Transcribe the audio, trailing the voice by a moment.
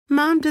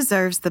Mom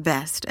deserves the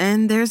best,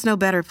 and there's no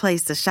better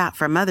place to shop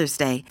for Mother's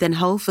Day than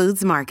Whole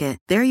Foods Market.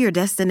 They're your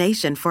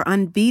destination for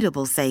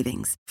unbeatable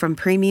savings, from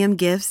premium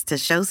gifts to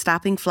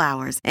show-stopping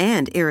flowers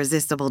and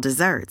irresistible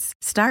desserts.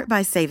 Start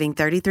by saving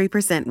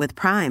 33% with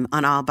Prime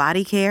on all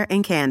body care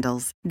and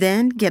candles.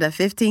 Then get a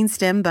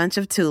 15-stem bunch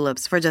of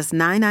tulips for just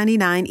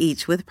 $9.99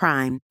 each with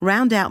Prime.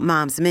 Round out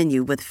Mom's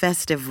menu with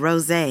festive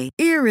rosé,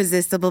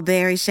 irresistible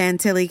berry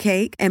chantilly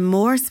cake, and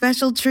more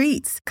special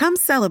treats. Come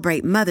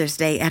celebrate Mother's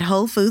Day at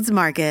Whole Foods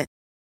Market.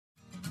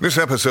 This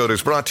episode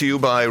is brought to you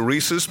by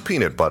Reese's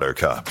Peanut Butter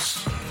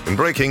Cups. In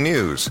breaking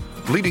news,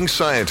 leading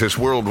scientists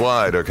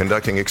worldwide are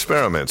conducting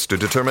experiments to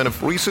determine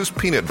if Reese's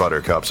Peanut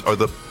Butter Cups are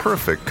the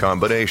perfect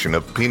combination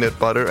of peanut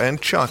butter and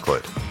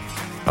chocolate.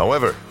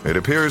 However, it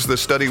appears the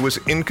study was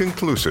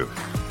inconclusive,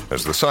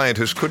 as the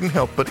scientists couldn't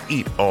help but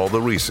eat all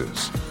the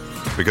Reese's.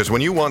 Because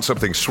when you want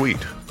something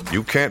sweet,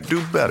 you can't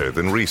do better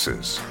than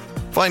Reese's.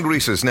 Find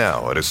Reese's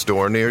now at a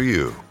store near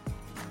you.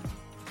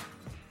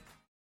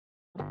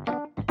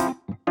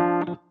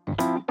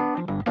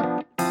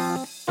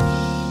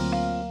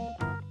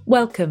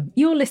 Welcome.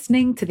 You're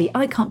listening to the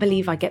I Can't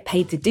Believe I Get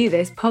Paid to Do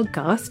This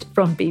podcast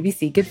from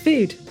BBC Good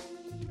Food.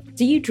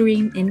 Do you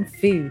dream in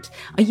food?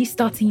 Are you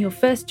starting your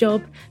first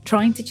job,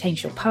 trying to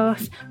change your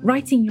path,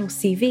 writing your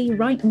CV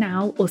right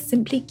now, or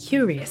simply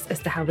curious as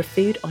to how the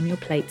food on your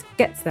plate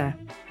gets there?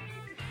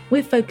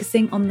 We're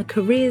focusing on the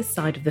careers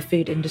side of the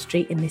food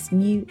industry in this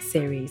new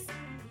series.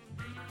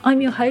 I'm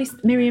your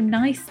host, Miriam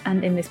Nice,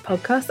 and in this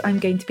podcast, I'm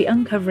going to be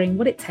uncovering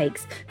what it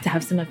takes to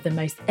have some of the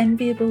most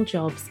enviable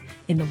jobs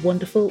in the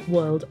wonderful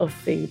world of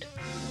food.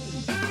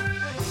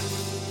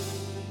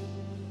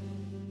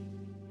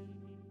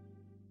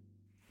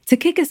 To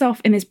kick us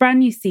off in this brand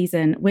new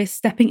season, we're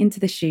stepping into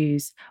the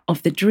shoes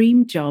of the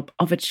dream job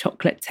of a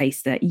chocolate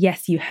taster.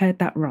 Yes, you heard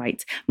that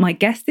right. My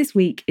guest this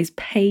week is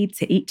paid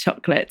to eat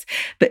chocolate,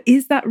 but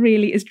is that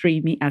really as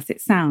dreamy as it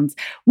sounds?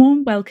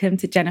 Warm welcome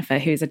to Jennifer,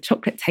 who is a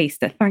chocolate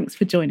taster. Thanks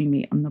for joining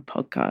me on the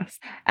podcast.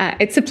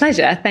 It's a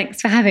pleasure. Thanks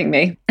for having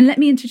me. And let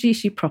me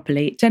introduce you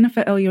properly.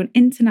 Jennifer, you're an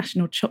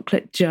international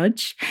chocolate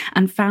judge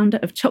and founder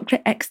of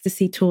Chocolate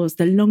Ecstasy Tours,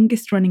 the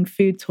longest running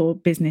food tour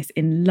business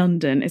in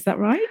London. Is that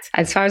right?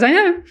 As far as I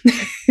know.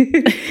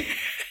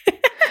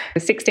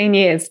 16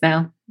 years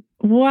now.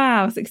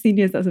 Wow, 16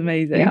 years. That's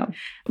amazing. Yeah. I'm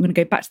going to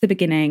go back to the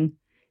beginning,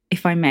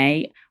 if I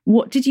may.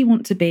 What did you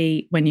want to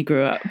be when you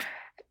grew up?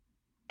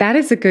 That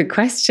is a good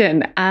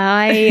question.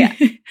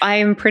 I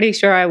am pretty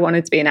sure I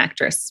wanted to be an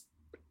actress.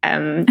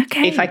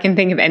 Okay. If I can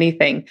think of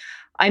anything.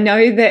 I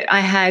know that I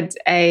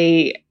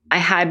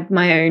had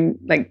my own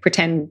like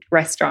pretend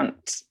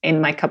restaurant in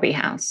my cubby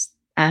house.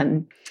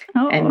 And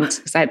so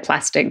I had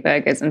plastic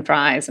burgers and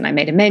fries, and I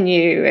made a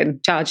menu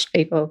and charged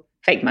people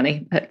fake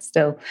money, but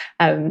still.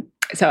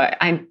 So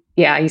I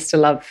used to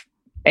love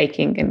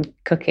baking and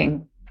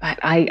cooking, but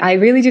I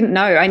really didn't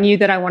know. I knew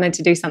that I wanted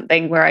to do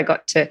something where I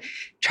got to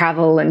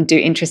travel and do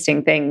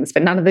interesting things,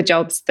 but none of the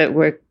jobs that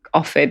were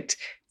offered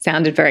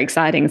sounded very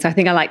exciting. So I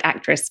think I liked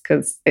actress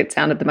because it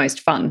sounded the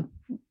most fun.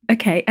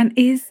 Okay. And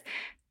is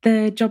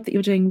the job that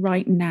you're doing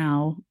right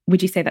now,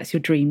 would you say that's your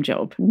dream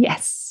job?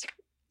 Yes.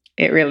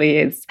 It really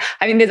is.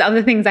 I mean, there's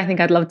other things I think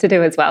I'd love to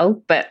do as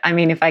well. But I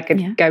mean, if I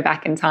could go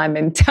back in time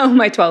and tell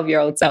my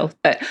 12-year-old self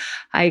that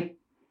I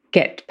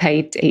get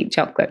paid to eat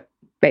chocolate,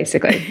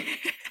 basically,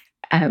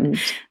 and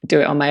do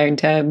it on my own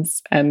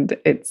terms. And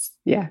it's,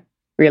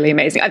 really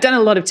amazing. I've done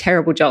a lot of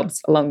terrible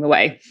jobs along the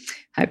way.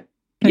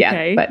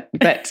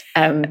 But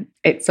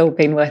it's all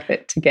been worth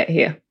it to get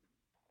here.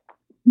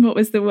 What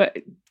was the worst?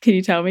 Can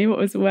you tell me what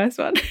was the worst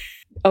one?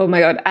 Oh my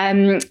God.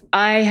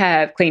 I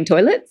have cleaned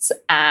toilets.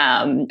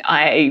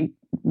 I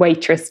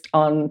waitressed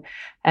on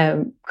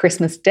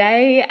Christmas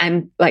Day,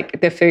 and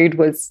like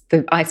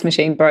the ice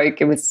machine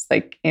broke. It was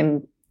like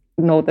in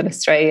Northern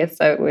Australia,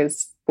 so it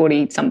was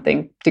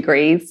 40-something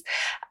degrees.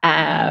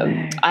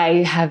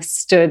 I have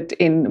stood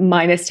in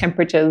minus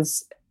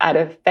temperatures at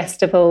a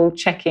festival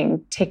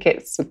checking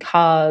tickets for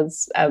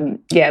cars.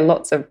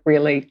 Lots of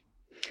really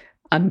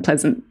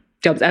unpleasant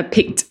jobs. I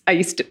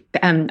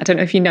don't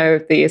know if you know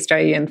of the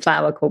Australian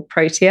flower called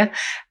Protea,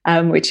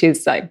 which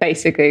is like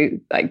basically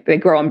like they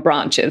grow on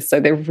branches. So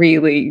they're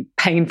really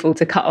painful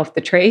to cut off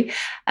the tree.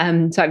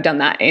 So I've done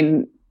that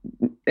in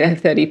a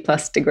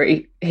 30+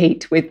 degree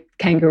heat with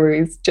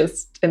kangaroos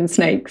and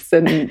snakes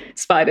and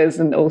spiders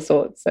and all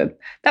sorts. So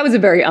that was a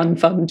very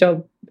unfun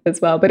job as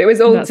well. But it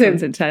was all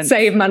to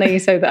save money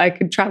so that I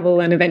could travel,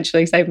 and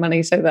eventually save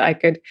money so that I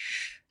could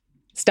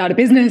start a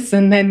business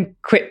and then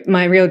quit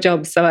my real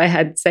job so I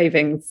had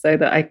savings so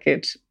that I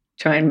could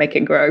try and make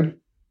it grow.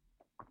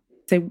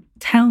 So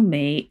tell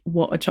me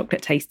what a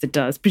chocolate taster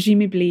does.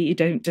 Presumably you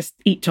don't just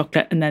eat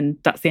chocolate and then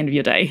that's the end of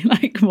your day.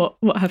 Like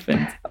what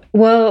happens?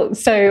 Well,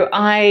 so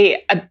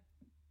the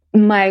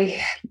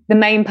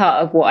main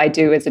part of what I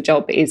do as a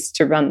job is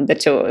to run the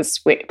tours,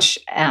 which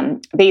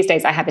these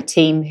days I have a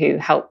team who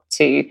help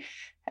to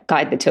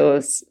guide the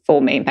tours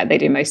for me. In fact, they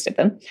do most of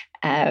them.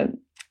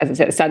 As I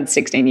said, it started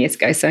 16 years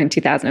ago, so in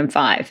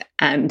 2005.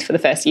 And for the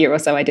first year or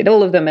so, I did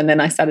all of them. And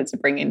then I started to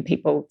bring in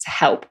people to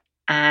help.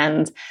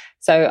 And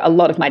So a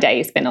lot of my day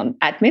is spent on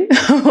admin,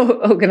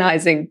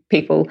 organising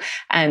people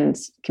and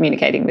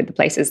communicating with the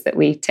places that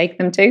we take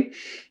them to.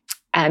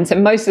 And so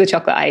most of the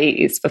chocolate I eat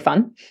is for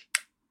fun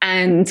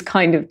and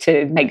kind of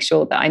to make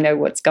sure that I know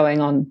what's going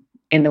on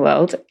in the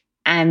world.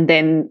 And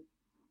then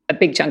a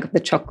big chunk of the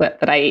chocolate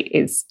that I eat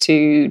is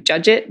to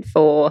judge it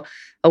for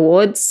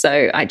awards.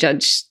 So I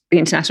judge the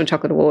International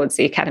Chocolate Awards,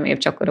 the Academy of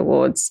Chocolate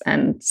Awards,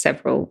 and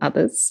several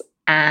others.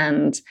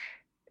 And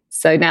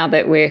so now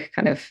that we're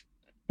kind of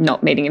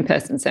not meeting in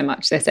person so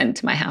much, they're sent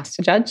to my house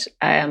to judge.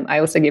 I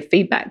also give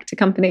feedback to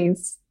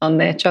companies on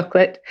their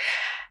chocolate.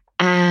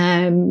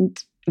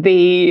 And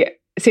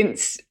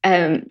since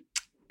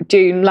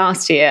June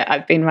last year,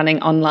 I've been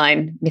running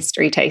online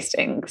mystery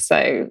tasting.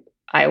 So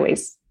I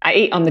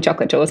eat on the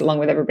chocolate tours along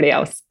with everybody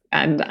else,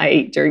 and I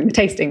eat during the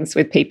tastings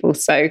with people.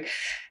 So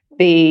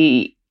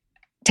the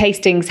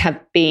tastings have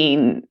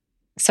been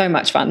so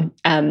much fun.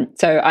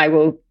 So I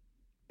will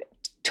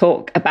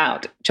talk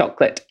about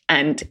chocolate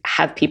and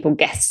have people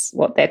guess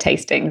what they're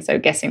tasting. So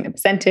guessing the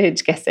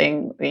percentage,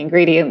 guessing the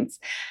ingredients,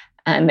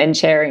 and then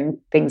sharing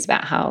things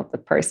about how the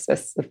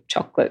process of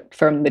chocolate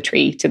from the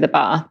tree to the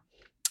bar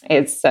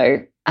is. So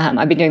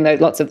I've been doing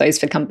lots of those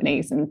for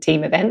companies and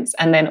team events,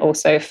 and then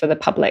also for the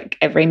public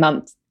every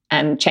month,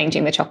 and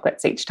changing the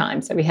chocolates each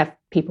time. So we have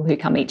people who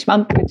come each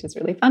month, which is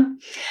really fun.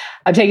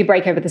 I'll take a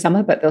break over the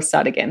summer, but they'll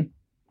start again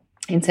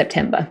in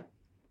September.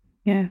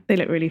 Yeah, they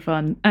look really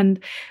fun. And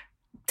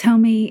tell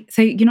me,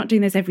 so you're not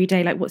doing this every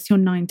day. Like, what's your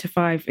 9 to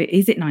 5?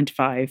 Is it 9 to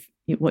 5,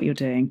 what you're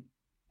doing?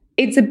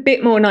 It's a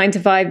bit more 9 to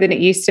 5 than it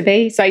used to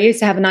be. So I used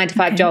to have a 9 to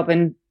 5 job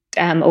and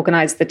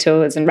organised the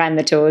tours and ran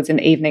the tours in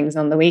the evenings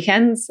on the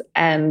weekends,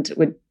 and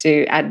would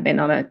do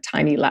admin on a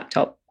tiny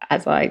laptop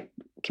as I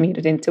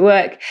commuted into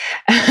work.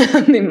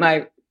 In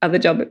my other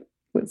job, it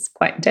was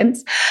quite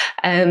intense.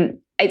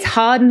 It's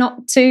hard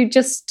not to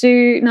just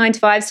do 9 to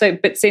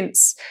 5. But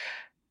since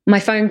my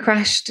phone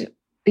crashed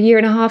a year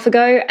and a half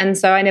ago, and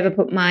so I never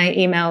put my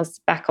emails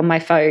back on my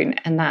phone,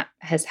 and that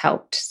has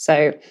helped.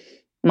 So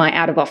my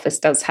out of office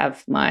does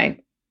have my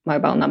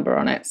mobile number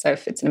on it. So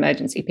if it's an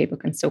emergency, people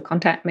can still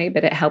contact me,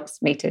 but it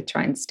helps me to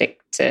try and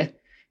stick to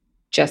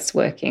just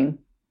working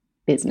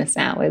business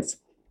hours.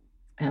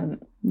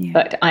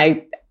 But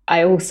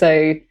I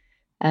also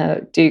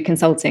do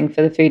consulting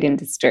for the food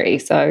industry.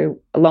 So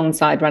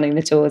alongside running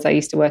the tours, I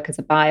used to work as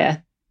a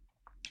buyer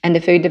and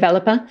a food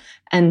developer.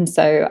 And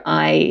so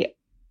I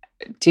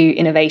do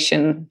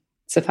innovation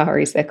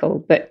safaris, they're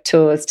called, but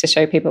tours to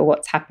show people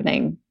what's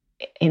happening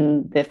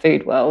in the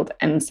food world.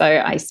 And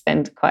so I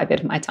spend quite a bit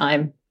of my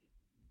time,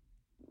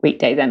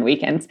 weekdays and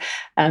weekends,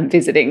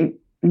 visiting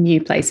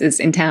new places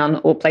in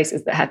town or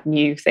places that have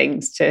new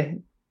things to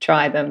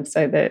try them,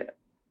 so that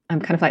I'm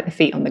kind of like the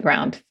feet on the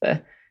ground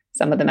for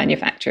some of the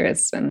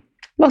manufacturers, and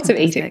lots of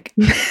eating.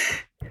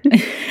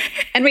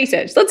 And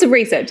research, lots of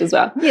research as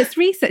well. Yeah, it's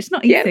research,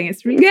 not eating,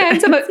 it's research. Yeah,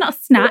 and it's not a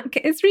snack,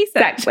 it's research.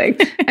 Exactly.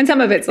 And some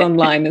of it's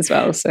online as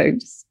well, so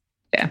just,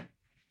 yeah.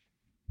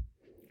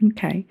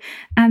 Okay.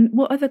 And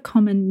what are the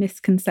common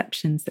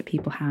misconceptions that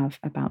people have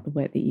about the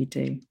work that you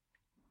do?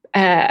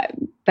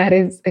 That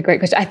is a great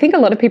question. I think a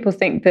lot of people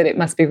think that it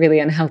must be really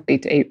unhealthy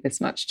to eat this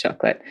much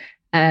chocolate.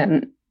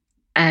 And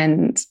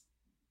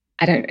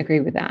I don't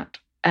agree with that.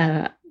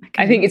 Okay.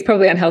 I think it's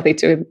probably unhealthy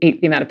to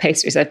eat the amount of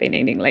pastries I've been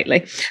eating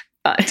lately.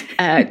 But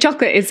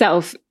chocolate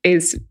itself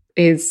is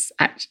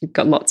actually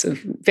got lots of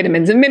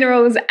vitamins and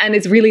minerals, and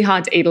it's really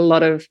hard to eat a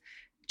lot of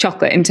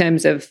chocolate in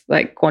terms of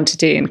like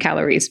quantity and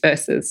calories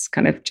versus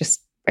kind of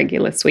just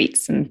regular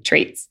sweets and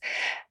treats.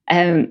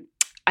 I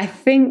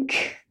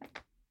think,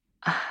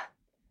 I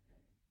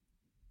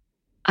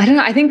don't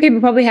know, I think people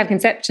probably have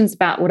conceptions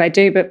about what I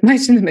do, but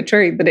most of them are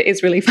true, that it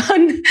is really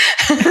fun.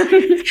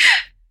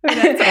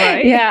 That's all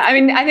right. Yeah, I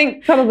mean, I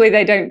think probably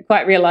they don't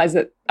quite realise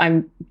that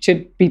I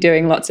should be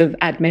doing lots of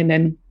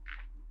admin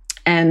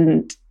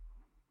and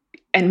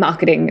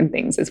marketing and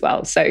things as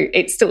well. So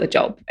it's still a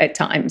job at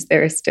times.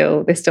 There's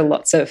still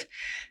lots of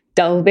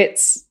dull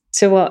bits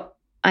to what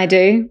I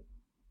do,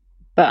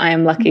 but I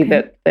am lucky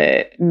that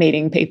the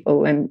meeting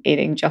people and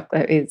eating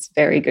chocolate is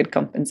very good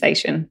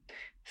compensation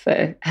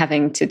for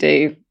having to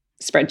do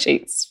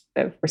spreadsheets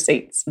of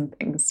receipts and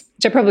things,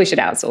 which I probably should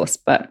outsource,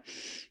 but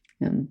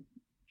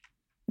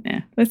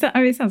yeah,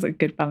 it sounds like a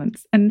good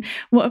balance. And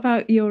what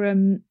about your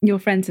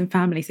friends and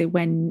family? So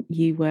when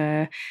you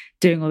were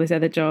doing all this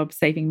other job,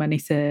 saving money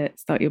to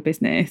start your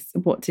business,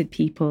 what did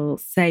people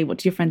say? What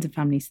did your friends and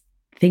family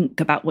think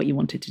about what you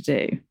wanted to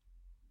do?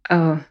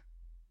 Oh,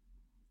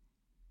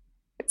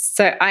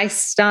 so I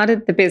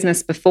started the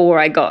business before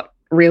I got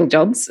real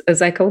jobs,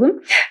 as I call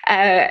them.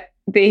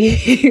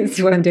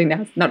 What I'm doing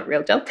now is not a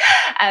real job.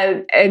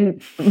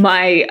 And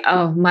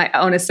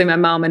honestly, my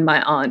mum and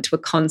my aunt were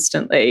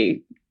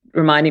constantly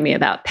reminding me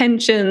about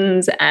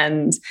pensions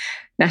and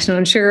national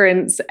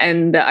insurance,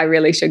 and that I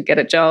really should get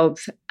a job.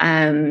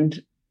 And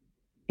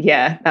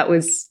yeah, that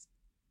was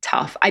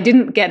tough. I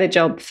didn't get a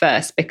job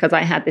first because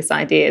I had this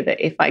idea that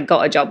if I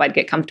got a job, I'd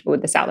get comfortable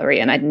with the salary,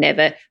 and I'd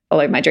never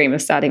followed my dream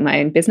of starting my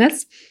own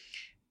business.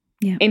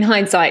 In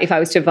hindsight, if I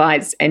was to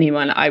advise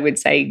anyone, I would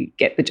say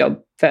get the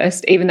job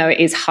first, even though it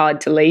is hard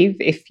to leave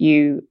if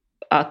you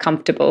are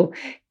comfortable.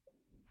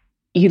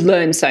 You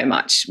learn so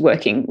much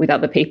working with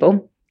other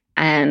people,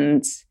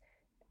 and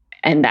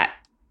that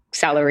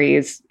salary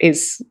is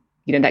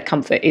that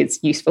comfort is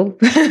useful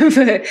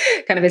for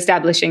kind of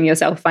establishing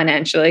yourself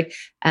financially,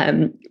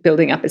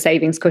 building up a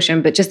savings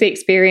cushion. But just the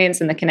experience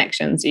and the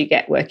connections you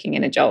get working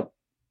in a job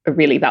are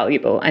really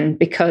valuable. And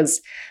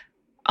because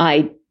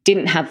I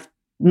didn't have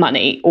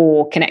money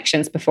or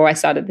connections before I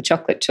started the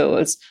chocolate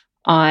tours,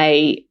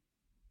 it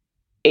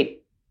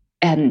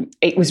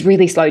was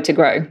really slow to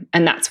grow.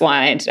 And that's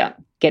why I ended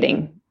up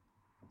getting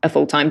a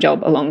full-time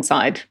job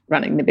alongside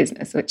running the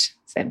business, which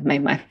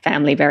made my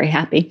family very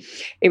happy.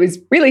 It was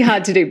really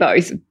hard to do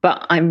both,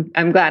 but I'm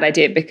glad I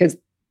did, because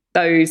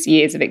those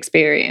years of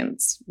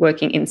experience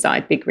working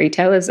inside big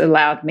retailers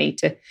allowed me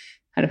to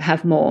kind of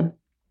have more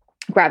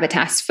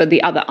gravitas for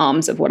the other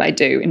arms of what I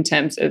do in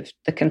terms of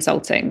the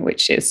consulting,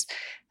 which is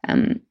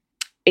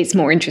it's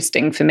more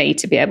interesting for me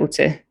to be able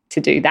to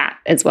do that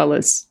as well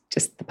as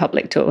just the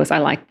public tours. I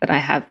like that I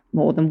have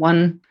more than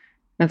one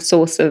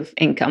source of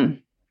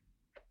income.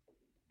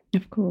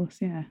 Of course,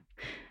 yeah.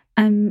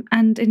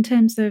 And in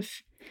terms of,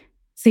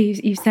 so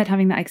you said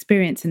having that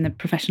experience in the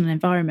professional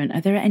environment,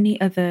 are there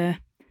any other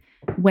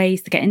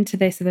ways to get into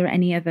this? Are there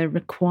any other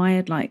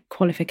required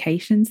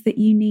qualifications that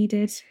you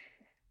needed?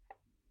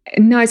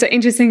 No, so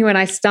interesting. When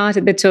I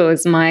started the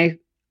tours, my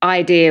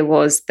idea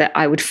was that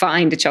I would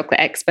find a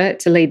chocolate expert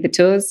to lead the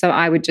tours. So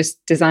I would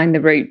just design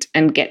the route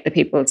and get the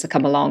people to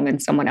come along,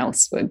 and someone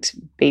else would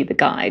be the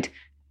guide.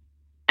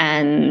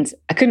 And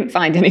I couldn't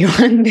find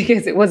anyone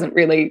because it wasn't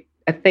really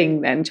a thing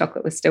then.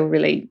 Chocolate was still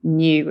really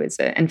new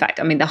in fact,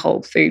 the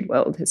whole food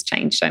world has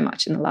changed so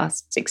much in the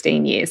last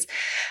 16 years.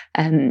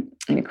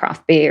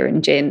 Craft beer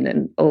and gin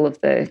and all of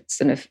the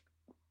sort of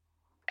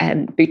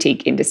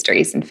boutique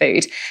industries in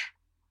food.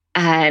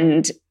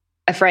 And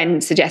a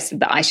friend suggested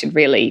that I should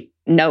really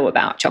know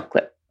about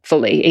chocolate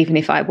fully, even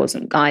if I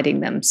wasn't guiding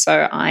them.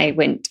 So I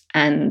went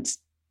and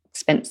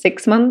spent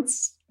 6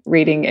 months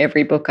reading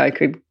every book I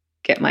could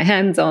get my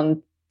hands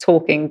on,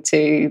 talking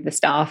to the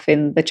staff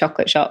in the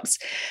chocolate shops.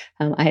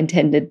 I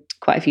attended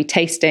quite a few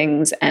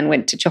tastings and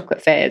went to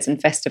chocolate fairs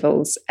and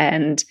festivals,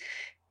 and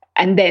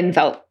then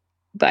felt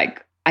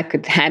like I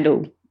could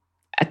handle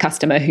a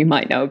customer who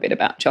might know a bit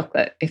about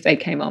chocolate if they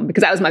came on,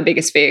 because that was my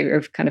biggest fear,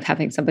 of kind of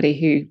having somebody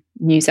who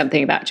knew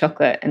something about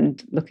chocolate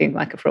and looking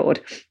like a fraud.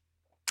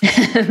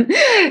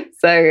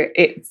 So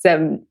it's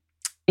and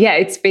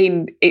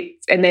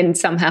then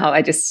somehow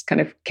I just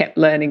kind of kept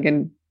learning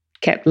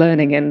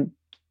and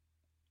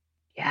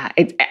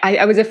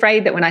I was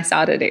afraid that when I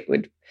started it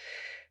would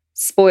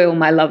spoil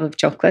my love of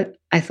chocolate.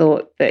 I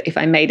thought that if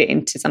I made it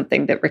into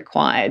something that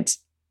required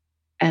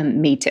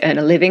me to earn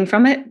a living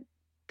from it,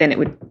 then it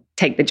would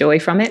take the joy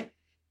from it.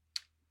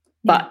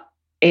 But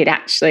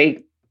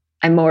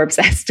I'm more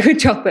obsessed with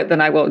chocolate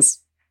than I was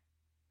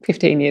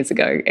 15 years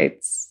ago.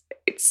 It's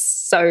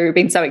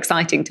been so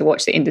exciting to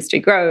watch the industry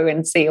grow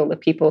and see all the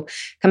people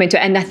come into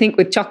it. And I think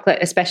with chocolate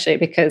especially,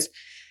 because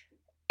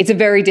it's a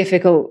very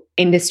difficult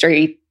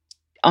industry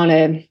on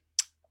a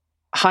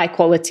high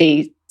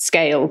quality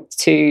scale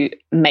to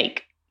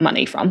make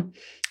money from.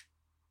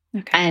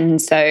 Okay.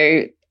 And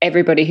so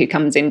everybody who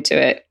comes into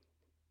it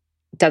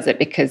does it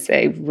because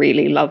they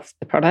really love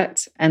the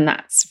product. And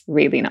that's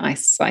really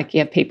nice. Like, you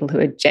have people who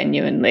are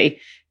genuinely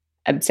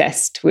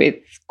obsessed with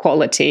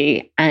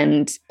quality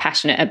and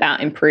passionate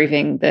about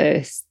improving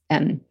the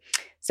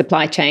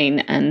supply chain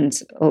and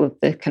all of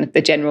the kind of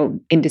the general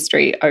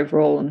industry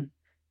overall, and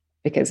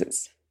because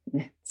it's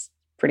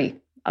pretty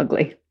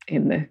ugly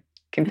in the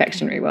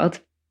confectionery world.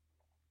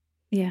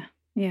 Yeah.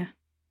 Well,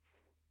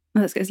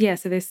 that's good. Yeah,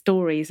 so those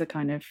stories are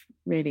kind of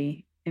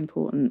really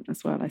important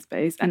as well, I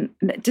suppose. And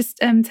just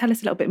tell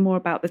us a little bit more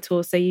about the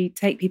tour. So you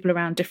take people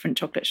around different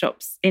chocolate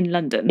shops in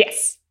London.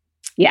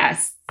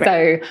 Yes.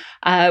 Great.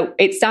 So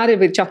it started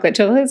with chocolate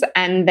tours,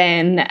 and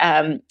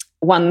then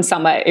one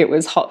summer it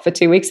was hot for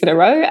 2 weeks in a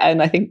row,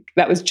 and I think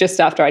that was just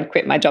after I'd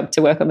quit my job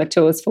to work on the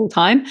tours full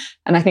time,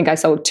 and I think I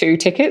sold 2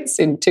 tickets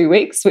in 2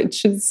 weeks,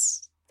 which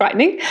is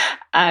frightening.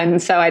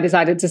 And so I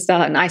decided to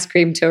start an ice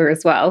cream tour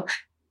as well.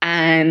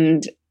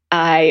 And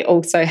I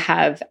also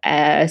have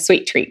a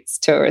sweet treats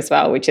tour as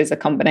well, which is a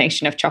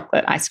combination of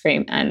chocolate, ice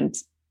cream, and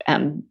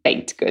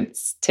baked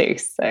goods too.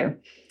 So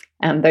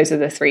those are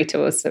the 3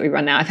 tours that we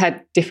run now. I've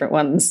had different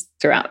ones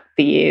throughout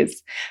the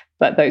years,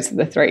 but those are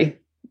the 3,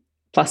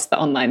 plus the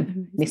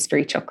online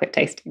mystery chocolate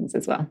tastings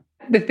as well.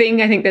 The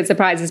thing I think that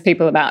surprises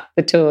people about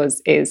the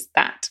tours is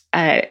that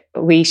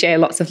we share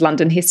lots of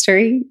London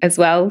history as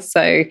well.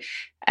 So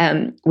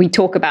we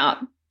talk about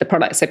the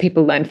products, so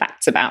people learn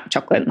facts about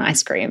chocolate and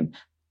ice cream.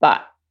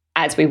 But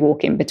as we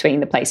walk in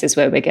between the places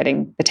where we're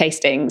getting the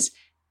tastings,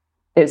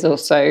 there's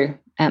also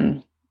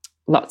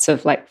lots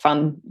of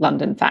fun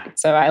London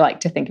facts. So I like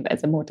to think of it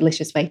as a more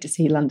delicious way to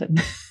see London.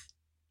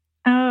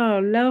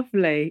 Oh,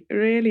 lovely.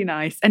 Really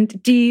nice. And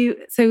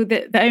so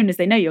the owners,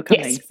 they know you're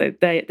coming, yes. So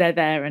they're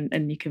there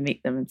and you can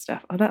meet them and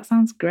stuff. Oh, that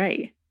sounds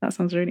great. That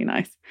sounds really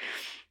nice.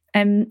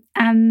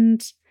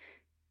 And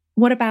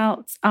what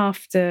about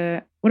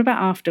after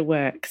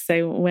work?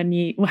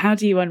 So how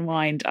do you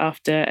unwind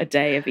after a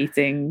day of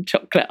eating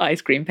chocolate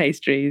ice cream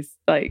pastries?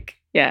 Like,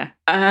 yeah.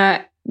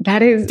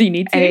 That is do you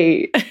need to?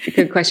 a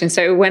good question.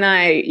 So when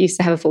I used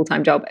to have a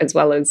full-time job as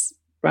well as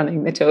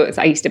running the tours,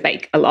 I used to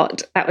bake a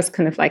lot. That was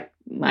kind of like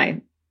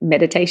my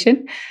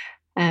meditation.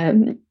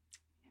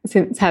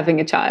 Since having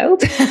a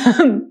child,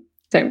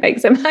 don't bake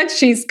so much.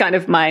 She's kind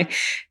of my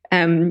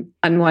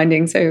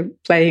unwinding. So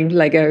playing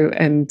Lego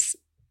and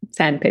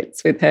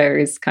sandpits with her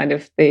is kind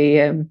of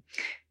the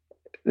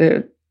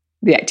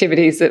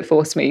activities that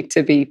force me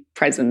to be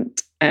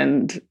present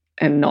and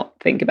not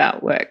think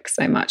about work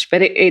so much.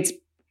 But it's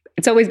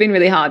always been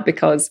really hard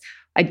because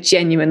I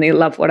genuinely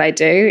love what I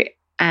do.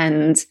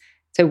 And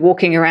so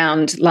walking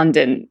around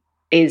London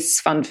is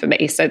fun for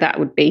me. So that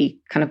would be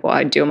kind of what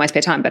I do in my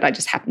spare time. But I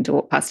just happen to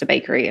walk past a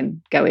bakery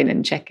and go in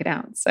and check it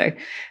out. So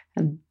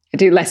I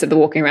do less of the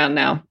walking around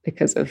now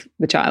because of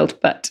the child.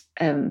 But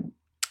I've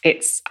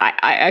been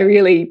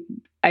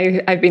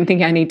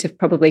thinking I need to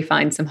probably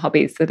find some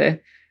hobbies that are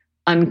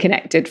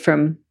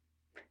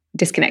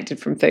disconnected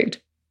from food.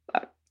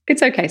 But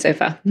it's okay so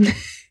far.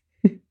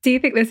 Do you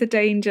think there's a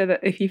danger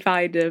that if you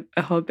find a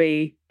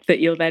hobby that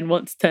you'll then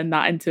want to turn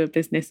that into a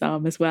business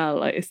arm as well?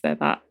 Like, is there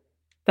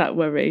that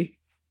worry?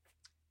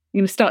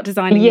 You start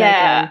designing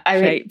Lego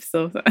shapes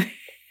or something.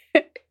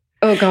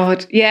 Oh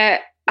God,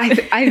 yeah.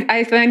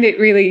 I find it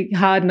really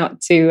hard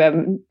not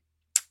to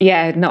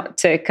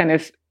kind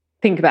of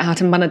think about how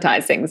to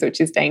monetize things, which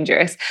is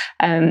dangerous.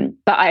 But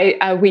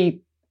I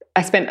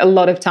spent a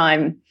lot of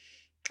time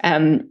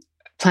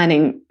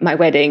planning my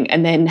wedding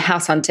and then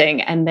house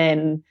hunting and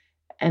then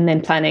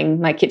planning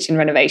my kitchen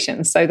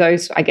renovations. So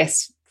those, I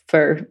guess,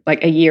 for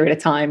like a year at a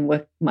time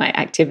were my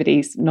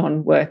activities,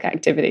 non-work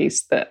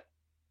activities that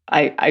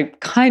I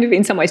kind of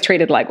in some ways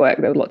treated like work.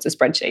 There were lots of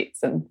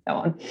spreadsheets and so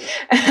on.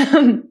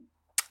 I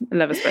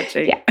love a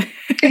spreadsheet. Yeah.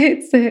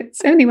 It's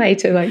the only way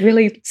to like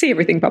really see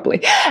everything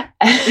properly.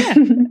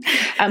 I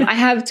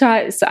have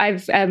tried. So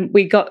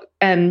we got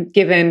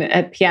given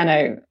a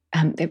piano.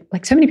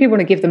 Like so many people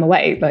want to give them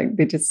away. Like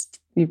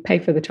you pay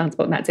for the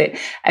transport and that's it.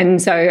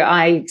 And so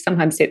I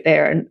sometimes sit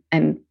there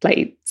and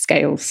play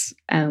scales.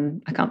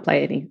 I can't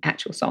play any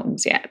actual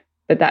songs yet,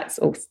 but that's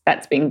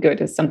been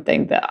good as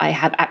something that I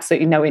have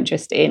absolutely no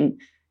interest in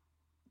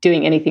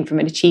doing anything from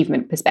an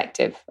achievement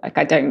perspective. Like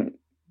I don't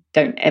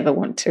ever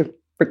want to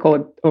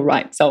record or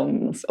write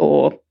songs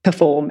or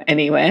perform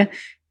anywhere,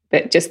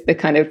 but just the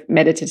kind of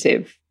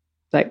meditative,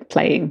 like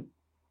playing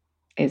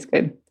is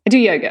good. I do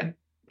yoga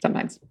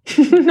sometimes,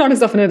 not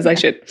as often as I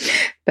should,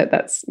 but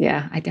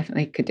I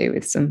definitely could do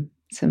with some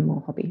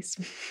more hobbies.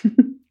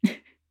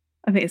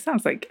 I think it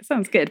sounds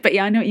good. But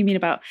yeah, I know what you mean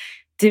about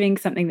doing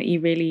something that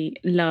you really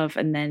love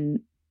and then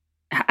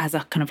as a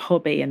kind of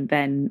hobby, and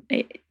then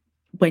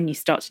when you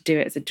start to do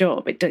it as a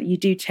job, you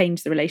do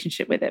change the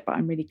relationship with it. But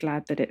I'm really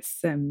glad that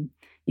it's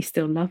you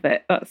still love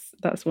it.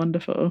 That's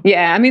wonderful.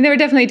 Yeah, I mean, there are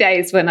definitely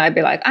days when I'd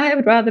be like, I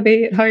would rather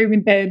be at home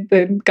in bed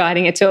than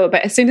guiding a tour.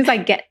 But as soon as I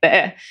get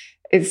there,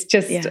 it's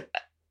just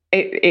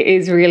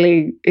it's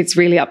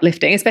really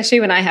uplifting,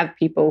 especially when I have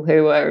people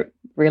who are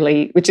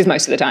really, which is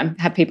most of the time,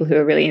 have people who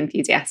are really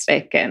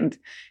enthusiastic and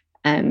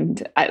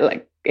I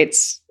like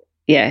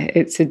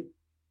the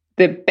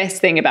best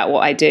thing about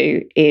what I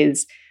do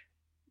is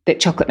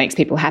that chocolate makes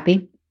people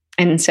happy.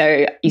 And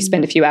so you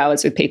spend a few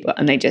hours with people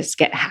and they just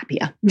get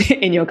happier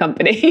in your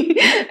company.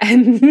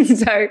 and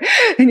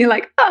you're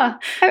like,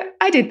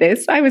 I did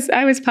this. I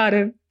was part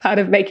of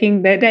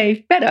making their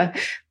day better.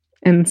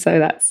 And so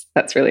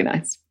that's really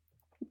nice.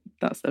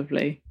 That's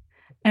lovely.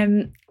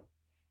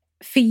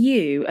 For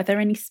you, are there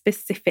any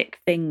specific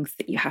things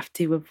that you have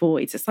to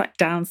avoid? It's like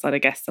downside, I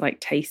guess, to like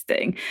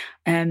tasting.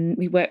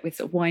 We work with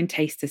sort of wine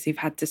tasters who've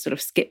had to sort of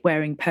skip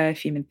wearing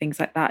perfume and things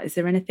like that. Is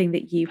there anything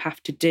that you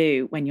have to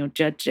do when you're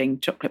judging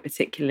chocolate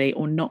particularly,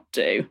 or not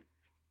do?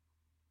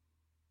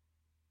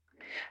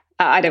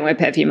 I don't wear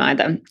perfume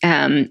either.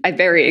 I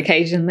very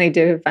occasionally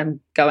do if I'm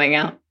going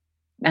out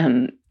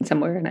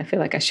somewhere and I feel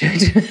like I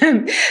should.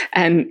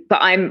 But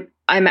I'm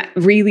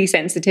really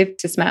sensitive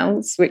to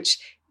smells, which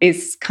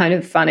is kind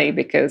of funny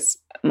because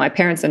my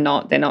parents they're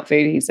not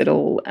foodies at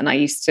all. And I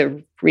used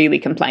to really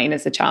complain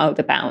as a child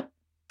about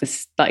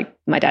this, like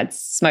my dad's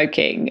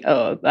smoking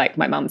or like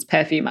my mum's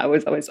perfume. I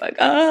was always like,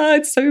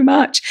 it's so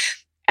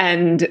much.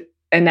 And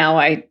now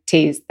I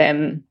tease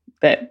them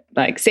that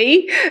like,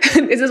 see,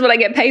 this is what I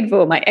get paid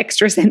for, my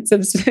extra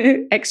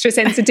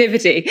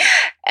sensitivity.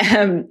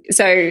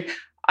 So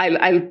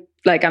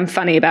I'm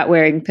funny about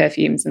wearing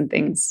perfumes and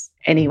things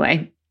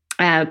anyway.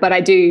 But I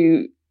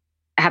do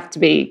have to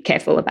be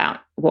careful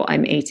about what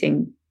I'm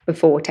eating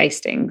before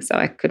tasting. So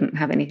I couldn't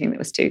have anything that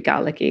was too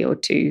garlicky or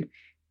too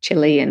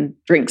chili, and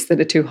drinks that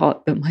are too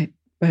hot that might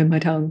burn my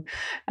tongue.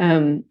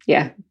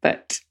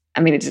 But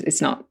I mean,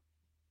 it's not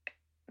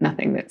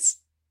nothing that's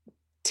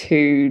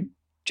too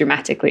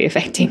dramatically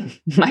affecting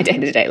my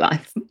day-to-day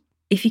life.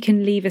 If you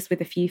can leave us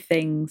with a few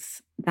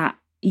things that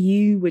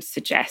you would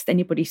suggest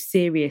anybody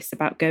serious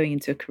about going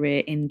into a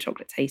career in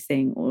chocolate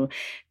tasting or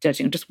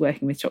judging or just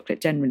working with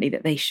chocolate generally,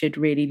 that they should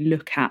really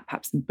look at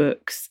perhaps some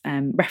books,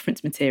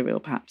 reference material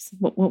perhaps?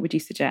 What would you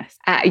suggest?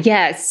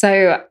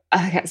 So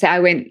I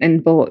went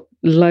and bought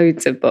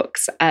loads of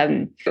books.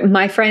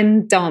 My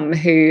friend Dom,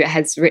 who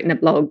has written a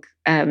blog,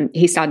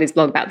 he started his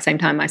blog about the same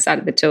time I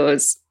started the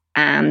tours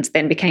and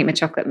then became a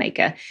chocolate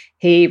maker.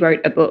 He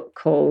wrote a book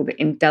called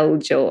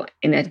Indulge Your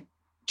Inner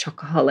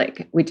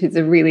Chocoholic, which is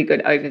a really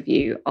good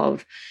overview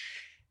of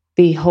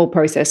the whole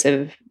process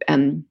of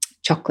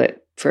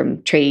chocolate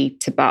from tree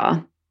to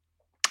bar.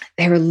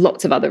 There are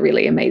lots of other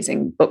really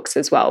amazing books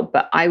as well,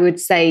 but I would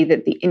say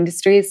that the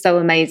industry is so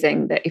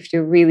amazing that if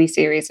you're really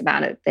serious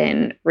about it,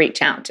 then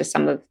reach out to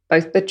some of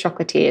both the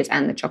chocolatiers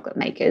and the chocolate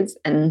makers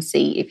and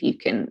see if you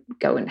can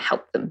go and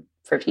help them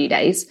for a few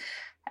days.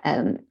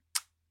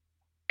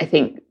 I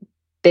think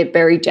they're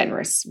very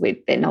generous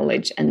with their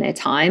knowledge and their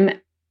time.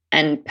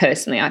 And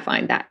personally, I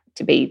find that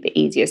to be the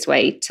easiest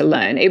way to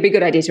learn. It would be a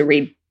good idea to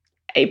read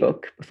a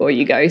book before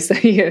you go, so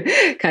you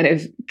kind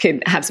of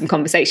can have some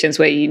conversations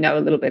where you know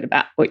a little bit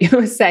about what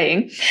you're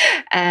saying.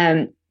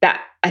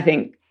 That I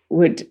think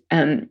would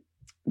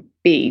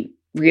be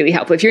really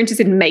helpful. If you're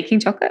interested in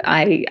making chocolate,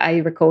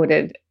 I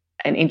recorded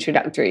an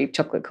introductory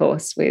chocolate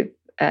course with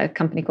a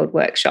company called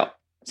Workshop,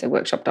 so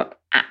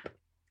workshop.app,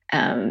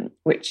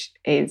 which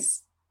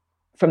is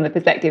from the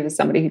perspective of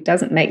somebody who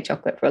doesn't make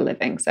chocolate for a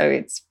living. So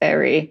it's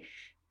very,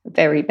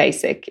 very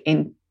basic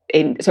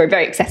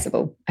very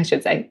accessible, I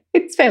should say.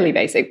 It's fairly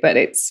basic, but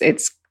it's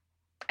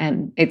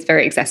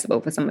very accessible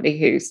for somebody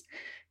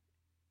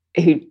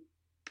who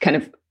kind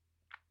of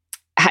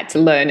had to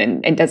learn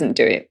and doesn't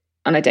do it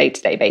on a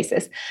day-to-day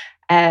basis.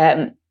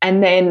 And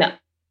then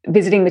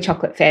visiting the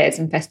chocolate fairs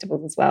and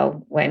festivals as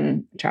well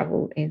when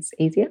travel is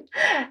easier.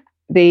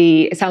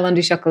 The Salon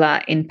du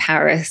Chocolat in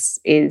Paris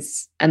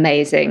is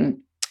amazing.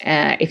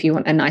 If you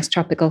want a nice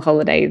tropical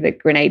holiday, the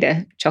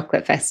Grenada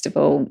Chocolate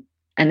Festival,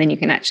 and then you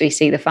can actually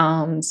see the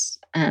farms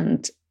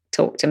and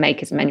talk to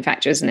makers and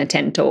manufacturers and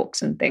attend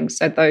talks and things.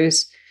 So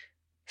those,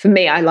 for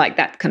me, I like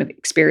that kind of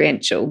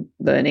experiential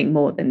learning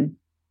more than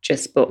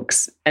just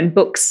books. And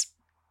books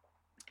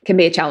can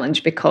be a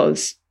challenge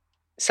because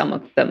some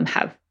of them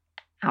have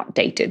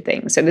outdated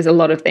things. So there's a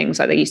lot of things,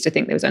 like they used to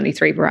think there was only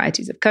 3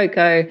 varieties of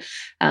cocoa.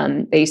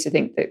 They used to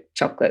think that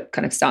chocolate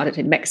kind of started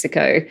in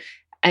Mexico.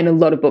 And a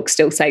lot of books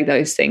still say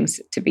those things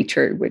to be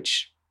true,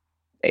 which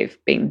they've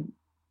been,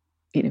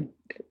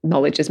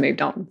 knowledge has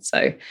moved on.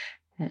 So,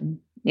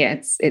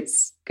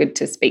 it's good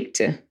to speak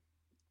to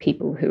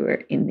people who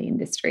are in the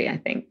industry, I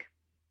think.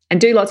 And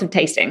do lots of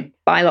tasting.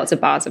 Buy lots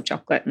of bars of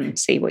chocolate and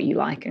see what you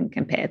like and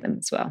compare them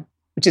as well,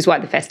 which is why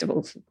the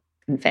festivals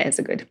and fairs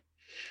are good.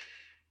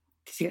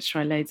 You get to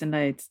try loads and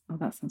loads. Oh,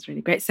 that sounds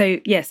really great. So,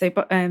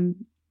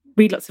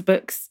 read lots of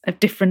books of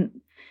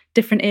different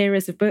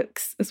eras of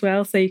books as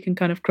well, so you can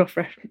kind of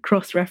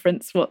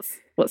cross-reference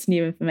what's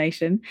new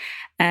information.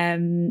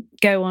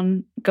 Go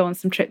on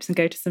some trips and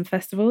go to some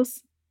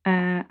festivals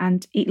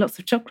and eat lots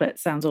of chocolate.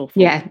 Sounds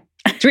awful. Yeah,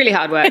 it's really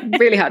hard work.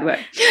 Really hard work.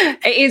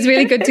 It is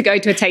really good to go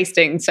to a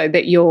tasting so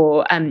that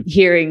you're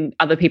hearing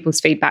other people's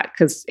feedback,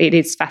 because it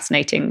is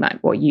fascinating, like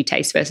what you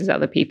taste versus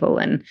other people,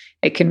 and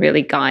it can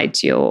really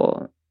guide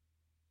your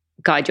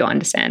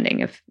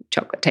understanding of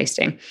chocolate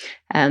tasting.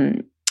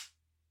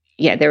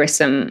 There are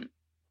some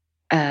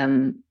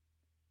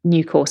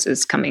new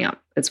courses coming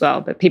up as well,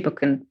 but people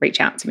can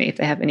reach out to me if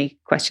they have any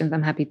questions.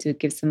 I'm happy to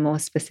give some more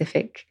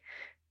specific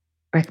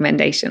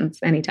recommendations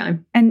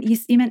anytime. And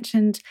you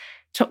mentioned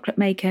chocolate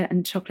maker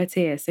and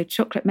chocolatier. So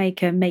chocolate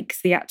maker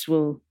makes the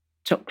actual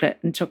chocolate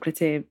and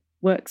chocolatier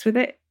works with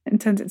it and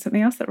turns it into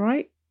something else, is that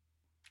right?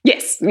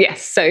 Yes.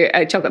 So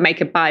a chocolate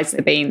maker buys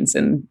the beans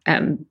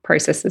and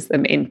processes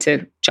them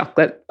into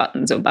chocolate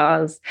buttons or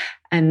bars,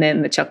 and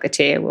then the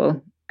chocolatier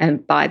will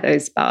buy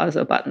those bars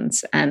or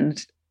buttons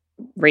and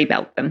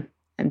rebelt them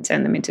and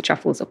turn them into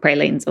truffles or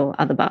pralines or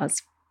other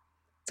bars.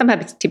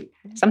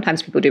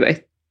 Sometimes people do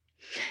both.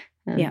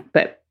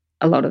 But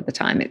a lot of the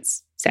time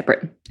it's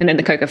separate. And then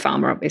the cocoa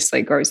farmer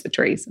obviously grows the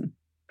trees and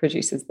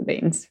produces the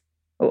beans,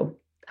 or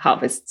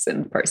harvests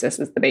and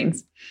processes the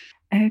beans.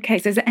 Okay,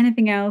 so is there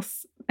anything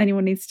else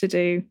anyone needs to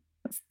do?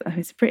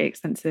 It's a pretty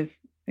extensive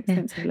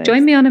list.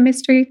 Join me on a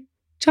mystery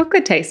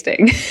chocolate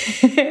tasting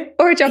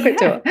or a chocolate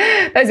tour.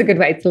 Those are good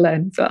ways to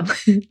learn as well.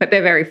 But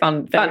they're very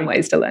fun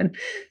ways to learn.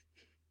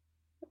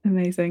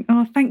 Amazing.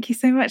 Oh, thank you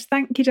so much.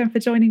 Thank you, Jen, for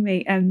joining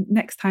me.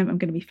 Next time I'm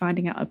going to be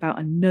finding out about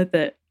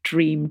another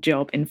dream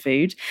job in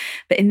food.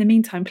 But in the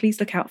meantime, please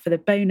look out for the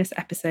bonus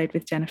episode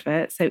with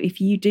Jennifer. So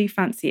if you do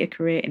fancy a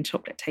career in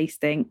chocolate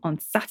tasting, on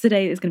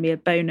Saturday there's going to be a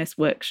bonus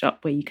workshop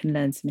where you can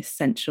learn some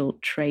essential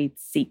trade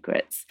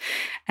secrets.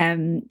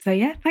 Thank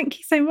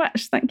you so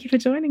much. Thank you for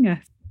joining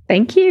us.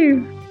 Thank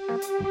you.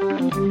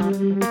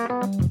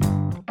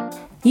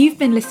 You've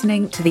been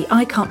listening to the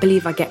I Can't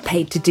Believe I Get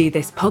Paid to Do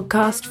This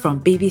podcast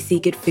from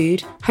BBC Good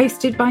Food,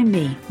 hosted by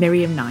me,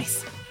 Miriam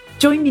Nice.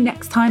 Join me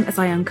next time as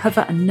I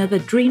uncover another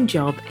dream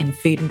job in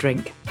food and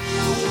drink.